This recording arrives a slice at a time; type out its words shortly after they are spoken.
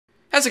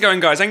How's it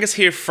going, guys? Angus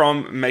here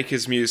from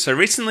Makers Muse. So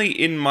recently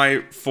in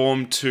my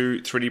Form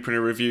 2 3D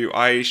printer review,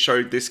 I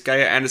showed this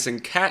Geyer Anderson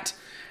cat,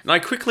 and I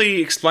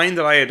quickly explained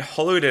that I had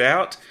hollowed it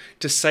out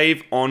to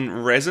save on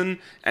resin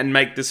and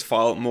make this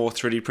file more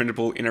 3D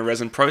printable in a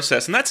resin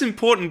process. And that's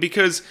important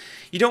because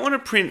you don't want to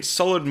print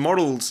solid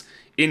models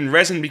in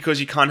resin because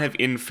you can't have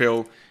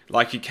infill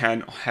like you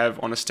can have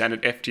on a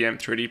standard FDM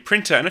 3D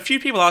printer. And a few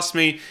people asked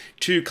me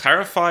to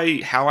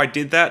clarify how I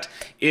did that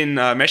in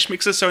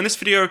Meshmixer. So in this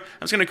video, I'm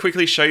just going to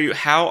quickly show you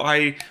how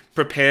I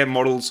prepare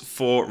models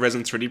for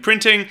resin 3D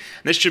printing. And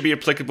this should be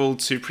applicable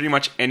to pretty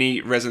much any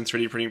resin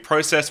 3D printing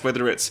process,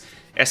 whether it's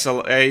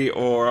SLA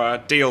or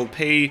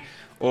DLP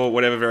or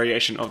whatever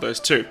variation of those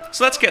two.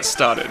 So let's get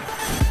started.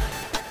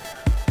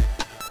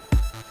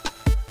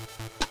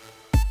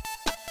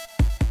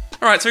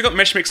 Alright, so we've got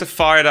Meshmixer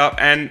fired up,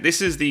 and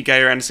this is the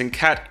Geyer Anderson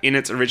cat in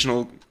its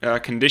original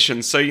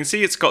condition. So you can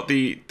see it's got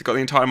the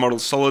entire model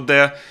solid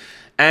there,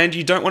 and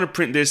you don't want to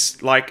print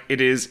this like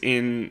it is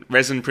in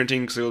resin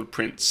printing because it'll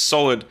print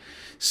solid.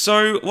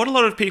 So what a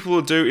lot of people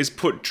will do is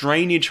put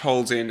drainage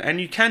holes in, and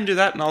you can do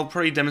that, and I'll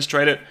probably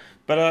demonstrate it.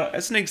 But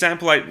as an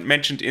example I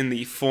mentioned in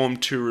the Form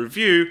 2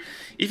 review,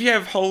 if you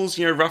have holes,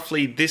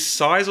 roughly this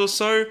size or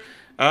so,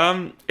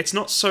 it's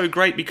not so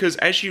great because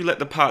as you let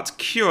the parts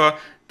cure,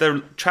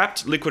 the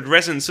trapped liquid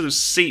resin sort of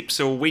seeps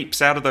or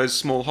weeps out of those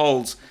small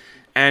holes,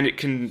 and it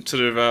can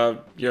sort of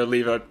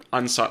leave an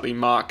unsightly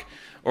mark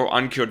or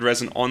uncured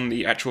resin on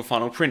the actual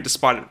final print,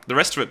 despite the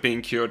rest of it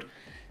being cured.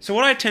 So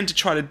what I tend to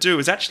try to do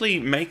is actually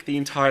make the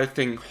entire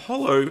thing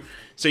hollow,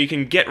 so you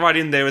can get right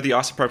in there with the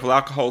isopropyl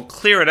alcohol,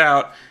 clear it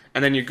out,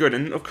 and then you're good.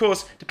 And of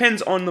course,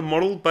 depends on the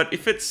model, but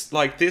if it's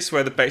like this,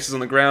 where the base is on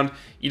the ground,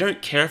 you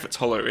don't care if it's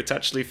hollow, it's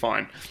actually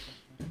fine.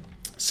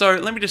 So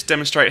let me just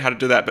demonstrate how to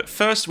do that, but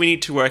first we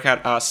need to work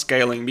out our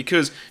scaling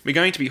because we're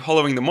going to be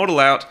hollowing the model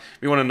out.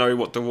 We want to know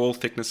what the wall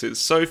thickness is.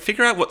 So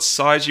figure out what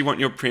size you want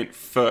your print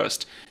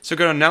first. So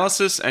go to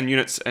Analysis and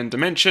Units and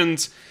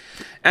Dimensions,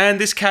 and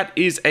this cat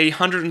is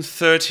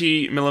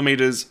 130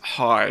 millimeters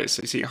high.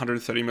 So you see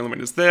 130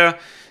 millimeters there,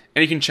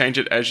 and you can change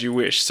it as you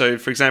wish. So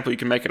for example, you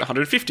can make it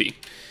 150.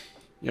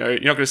 You're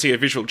not going to see a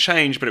visual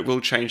change, but it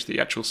will change the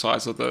actual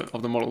size of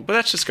the model. But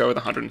let's just go with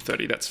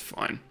 130, that's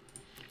fine.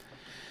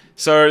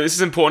 So this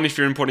is important if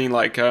you're importing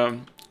like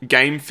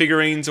game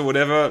figurines or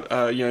whatever,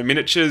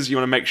 miniatures. You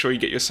want to make sure you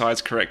get your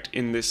size correct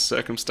in this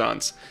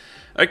circumstance.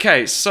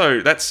 Okay,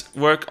 so let's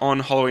work on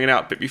hollowing it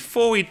out. But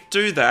before we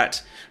do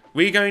that,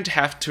 we're going to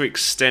have to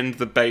extend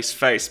the base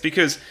face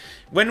because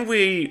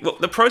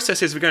the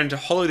process is we're going to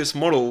hollow this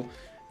model,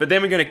 but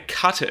then we're going to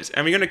cut it,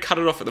 and we're going to cut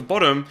it off at the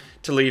bottom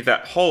to leave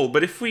that hole.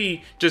 But if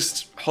we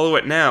just hollow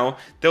it now,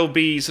 there'll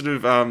be sort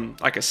of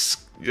like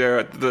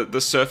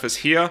the surface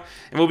here,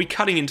 and we'll be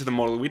cutting into the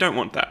model. We don't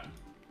want that.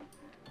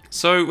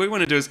 So what we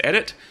want to do is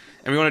edit,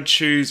 and we want to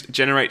choose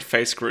generate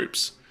face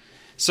groups.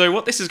 So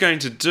what this is going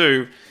to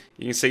do,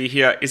 you can see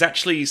here, is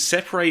actually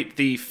separate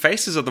the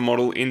faces of the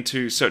model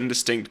into certain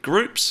distinct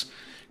groups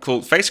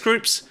called face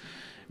groups,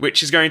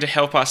 which is going to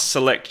help us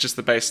select just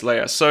the base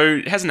layer. So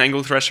it has an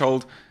angle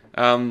threshold.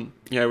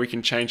 We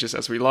can change this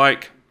as we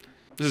like.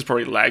 This is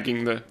probably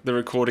lagging the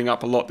recording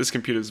up a lot. This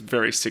computer's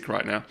very sick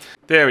right now.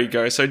 There we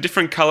go. So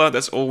different color,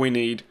 that's all we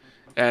need.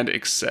 And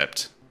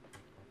accept.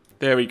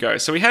 There we go.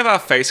 So we have our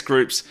face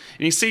groups.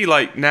 And you see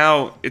like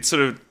now it's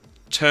sort of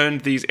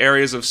turned these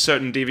areas of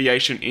certain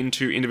deviation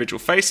into individual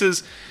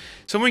faces.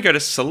 So when we go to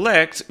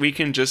select, we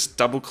can just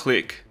double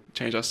click,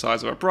 change our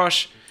size of our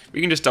brush.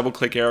 We can just double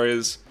click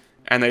areas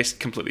and they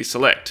completely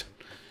select.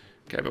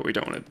 Okay, but we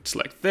don't want to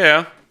select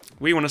there.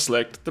 We want to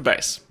select the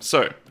base.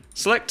 So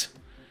select,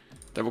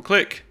 double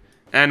click,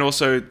 and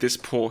also this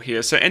pore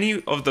here. So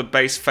any of the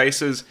base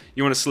faces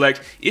you want to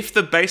select. If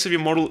the base of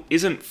your model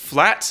isn't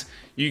flat,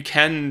 you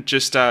can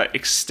just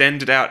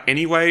extend it out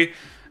anyway.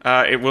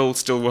 It will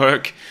still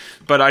work,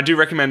 but I do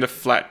recommend a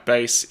flat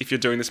base if you're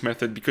doing this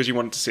method because you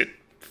want it to sit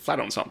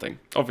flat on something,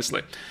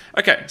 obviously.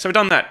 Okay, so we've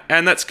done that,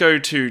 and let's go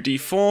to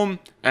deform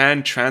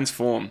and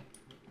transform.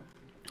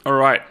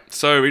 Alright,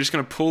 so we're just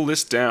going to pull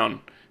this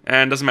down,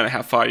 and doesn't matter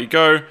how far you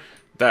go,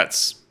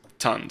 that's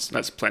tons,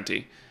 that's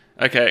plenty.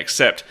 Okay,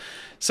 accept.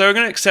 So we're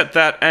going to accept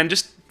that and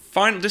just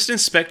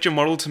inspect your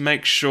model to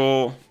make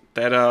sure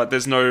that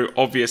there's no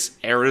obvious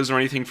errors or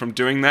anything from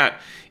doing that.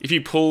 If you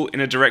pull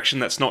in a direction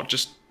that's not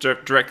just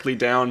directly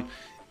down,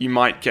 you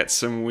might get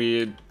some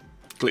weird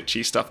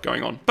glitchy stuff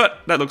going on.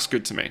 But that looks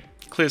good to me.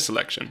 Clear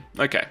selection.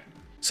 Okay.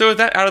 So with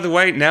that out of the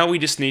way, now we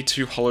just need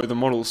to hollow the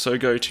model. So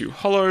go to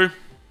hollow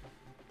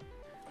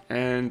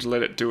and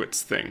let it do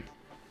its thing.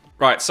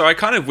 Right, so I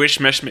kind of wish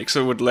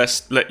Meshmixer would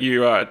let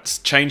you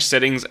change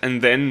settings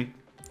and then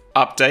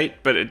update,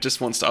 but it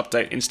just wants to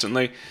update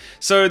instantly.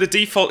 So the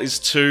default is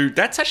 2.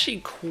 That's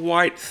actually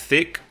quite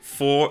thick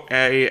for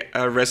a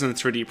resin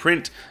 3D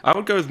print. I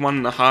would go with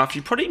 1.5.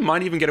 You probably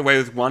might even get away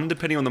with 1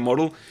 depending on the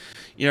model.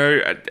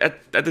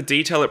 At the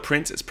detail it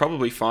prints, it's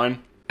probably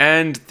fine.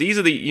 And these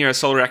are the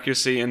solar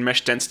accuracy and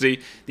mesh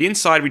density. The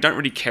inside we don't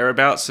really care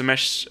about, so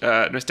mesh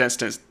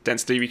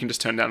density we can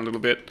just turn down a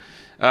little bit.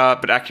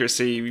 But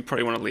accuracy, we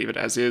probably want to leave it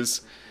as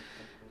is.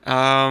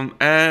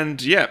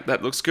 And yeah,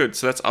 that looks good.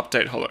 So that's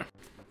update holo.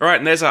 Alright,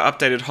 and there's our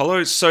updated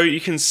holo. So you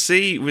can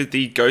see with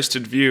the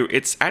ghosted view,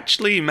 it's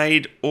actually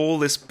made all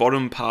this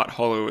bottom part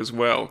holo as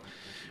well,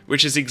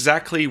 which is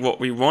exactly what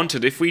we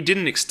wanted. If we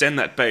didn't extend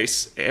that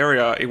base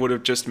area, it would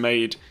have just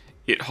made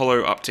it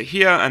holo up to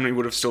here, and we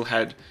would have still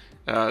had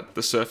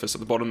the surface at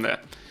the bottom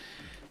there.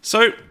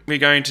 So we're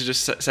going to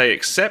just say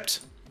accept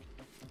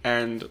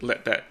and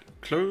let that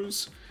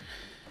close.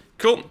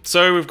 Cool,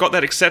 so we've got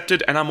that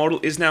accepted and our model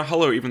is now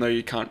holo even though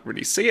you can't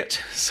really see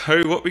it.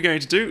 So what we're going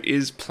to do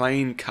is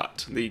plane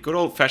cut, the good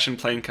old fashioned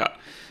plane cut.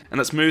 And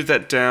let's move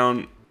that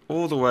down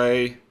all the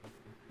way.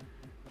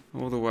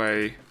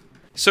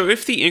 So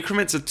if the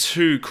increments are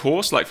too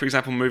coarse, like for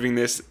example moving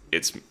this,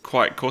 it's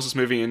quite coarse, it's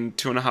moving in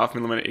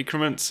 2.5mm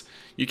increments,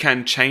 you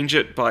can change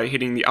it by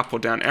hitting the up or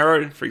down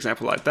arrow, for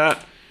example like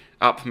that.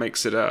 Up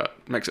makes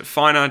it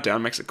finer,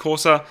 down makes it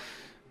coarser.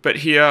 But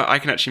here I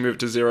can actually move it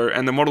to 0,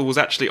 and the model was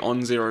actually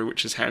on 0,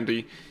 which is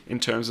handy in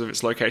terms of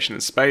its location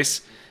in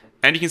space.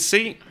 And you can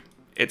see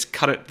it's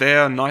cut it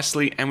there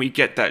nicely, and we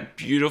get that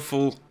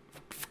beautiful,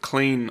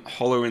 clean,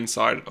 holo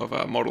inside of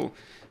our model.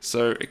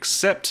 So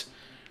accept,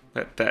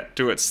 let that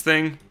do its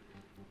thing,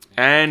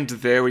 and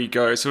there we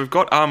go. So we've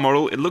got our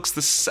model. It looks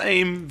the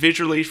same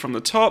visually from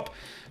the top,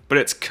 but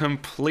it's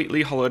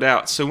completely hollowed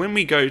out. So when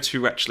we go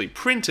to actually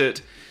print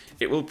it,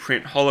 it will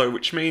print holo,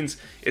 which means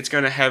it's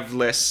going to have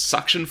less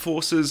suction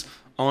forces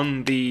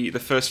on the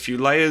first few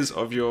layers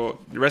of your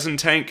resin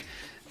tank,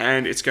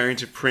 and it's going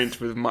to print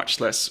with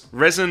much less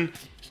resin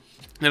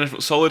than if it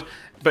was solid.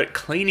 But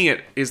cleaning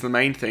it is the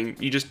main thing.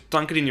 You just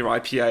dunk it in your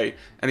IPA,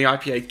 and the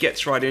IPA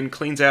gets right in,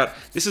 cleans out.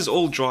 This is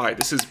all dry.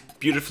 This is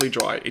beautifully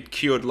dry. It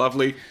cured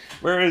lovely.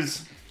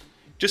 Whereas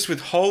just with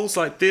holes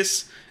like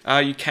this,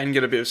 you can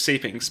get a bit of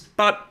seepings.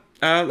 But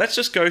let's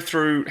just go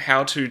through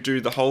how to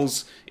do the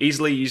holes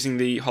easily using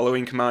the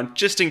holoing command,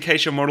 just in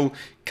case your model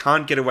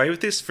can't get away with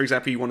this. For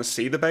example, you want to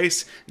see the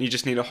base and you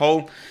just need a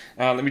hole.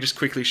 Let me just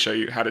quickly show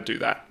you how to do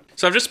that.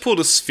 So I've just pulled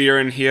a sphere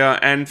in here,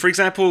 and for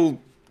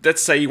example,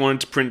 let's say you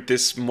wanted to print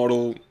this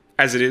model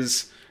as it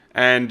is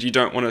and you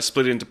don't want to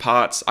split it into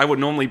parts. I would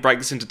normally break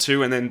this into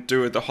 2 and then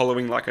do the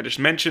holoing like I just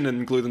mentioned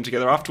and glue them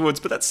together afterwards,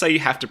 but let's say you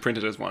have to print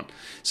it as one.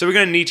 So we're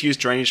going to need to use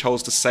drainage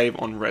holes to save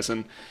on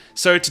resin.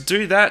 So to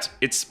do that,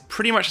 it's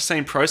pretty much the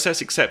same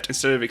process, except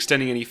instead of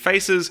extending any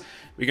faces,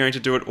 we're going to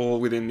do it all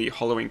within the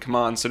holoing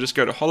command. So just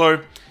go to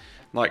holo,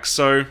 like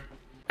so,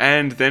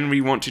 and then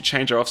we want to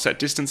change our offset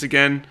distance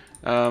again.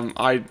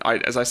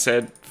 As I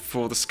said,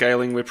 for the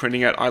scaling we're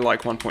printing at, I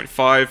like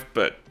 1.5,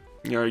 but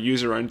you know,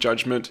 use your own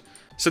judgment.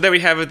 So there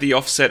we have it, the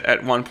offset at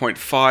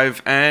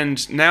 1.5,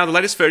 and now the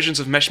latest versions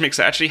of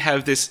Meshmixer actually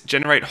have this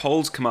generate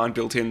holes command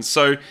built in,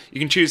 so you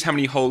can choose how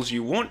many holes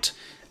you want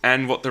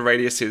and what the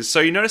radius is.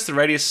 So you notice the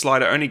radius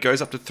slider only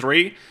goes up to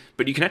 3,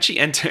 but you can actually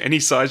enter any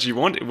size you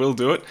want, it will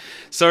do it.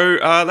 So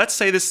let's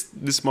say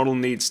this model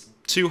needs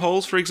 2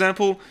 holes, for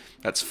example.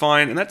 That's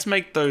fine, and let's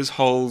make those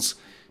holes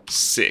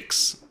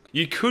 6.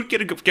 You could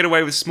get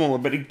away with smaller,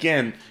 but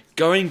again,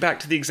 going back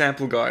to the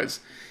example, guys,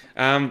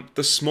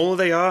 the smaller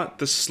they are,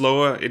 the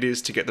slower it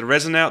is to get the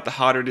resin out, the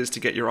harder it is to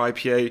get your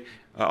IPA,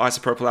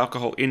 isopropyl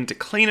alcohol, in to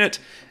clean it,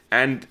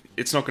 and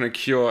it's not going to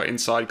cure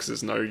inside because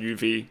there's no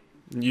UV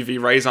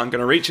rays aren't going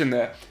to reach in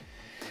there.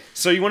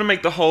 So you want to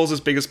make the holes as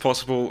big as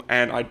possible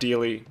and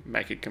ideally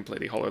make it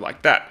completely hollow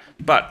like that.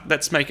 But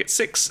let's make it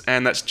 6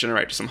 and let's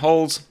generate some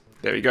holes.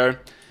 There we go.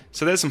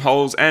 So there's some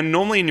holes, and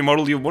normally in your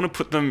model you'll want to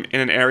put them in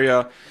an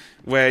area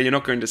where you're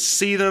not going to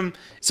see them.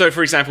 So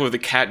for example with the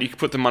cat, you could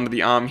put them under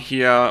the arm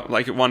here,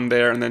 like one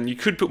there, and then you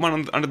could put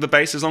one under the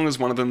base as long as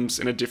one of them's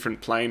in a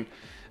different plane.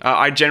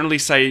 I generally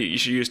say you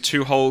should use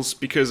 2 holes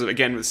because,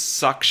 again, with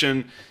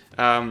suction,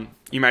 you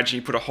imagine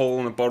you put a hole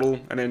in a bottle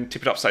and then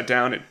tip it upside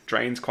down, it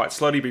drains quite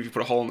slowly, but if you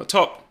put a hole in the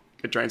top,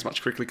 it drains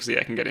much quickly because the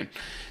air can get in.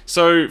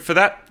 So for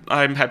that,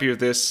 I'm happy with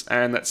this,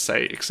 and let's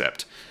say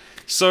accept.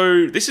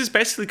 So this is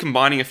basically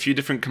combining a few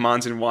different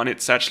commands in one.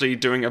 It's actually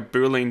doing a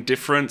Boolean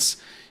difference,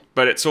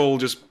 but it's all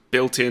just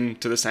built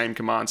into the same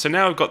command. So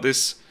now I've got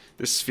this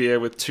sphere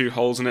with 2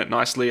 holes in it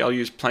nicely. I'll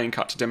use plane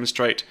cut to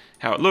demonstrate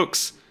how it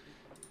looks.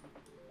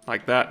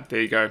 Like that,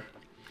 there you go.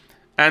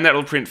 And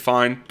that'll print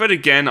fine, but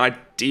again,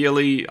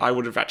 ideally, I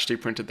would have actually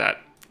printed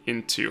that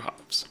in 2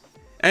 halves.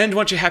 And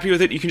once you're happy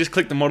with it, you can just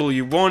click the model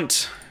you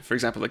want, for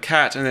example, the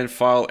cat, and then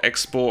file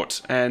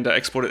export, and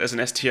export it as an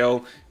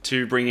STL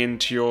to bring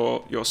into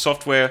your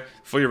software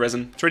for your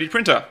Resin 3D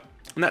printer.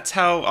 And that's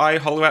how I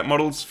hollow out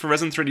models for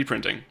Resin 3D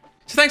printing.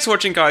 So thanks for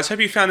watching, guys. Hope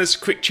you found this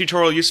quick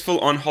tutorial useful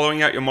on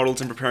hollowing out your models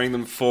and preparing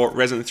them for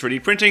Resin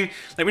 3D printing.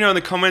 Let me know in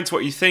the comments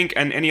what you think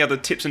and any other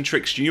tips and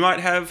tricks you might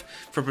have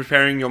for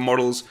preparing your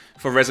models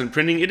for resin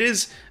printing. It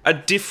is a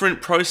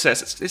different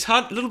process. It's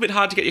a little bit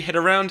hard to get your head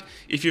around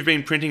if you've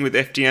been printing with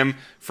FDM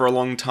for a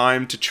long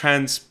time to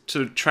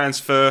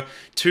transfer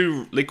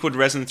to liquid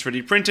resin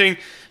 3D printing,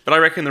 but I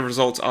reckon the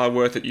results are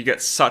worth it. You get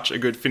such a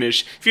good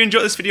finish. If you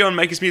enjoyed this video on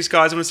Makers Muse,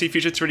 guys, I want to see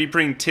future 3D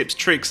printing tips,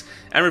 tricks,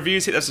 and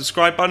reviews, hit that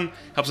subscribe button.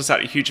 Helps us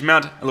out a huge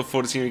amount. I look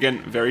forward to seeing you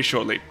again very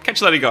shortly.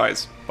 Catch you later,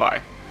 guys.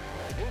 Bye.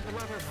 Here's the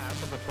latter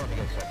half of the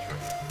 20th century.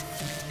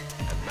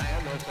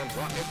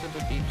 rockets into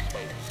deep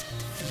space.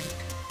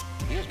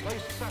 He has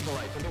placed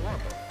satellites into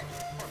orbit.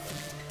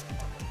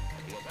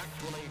 He has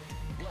actually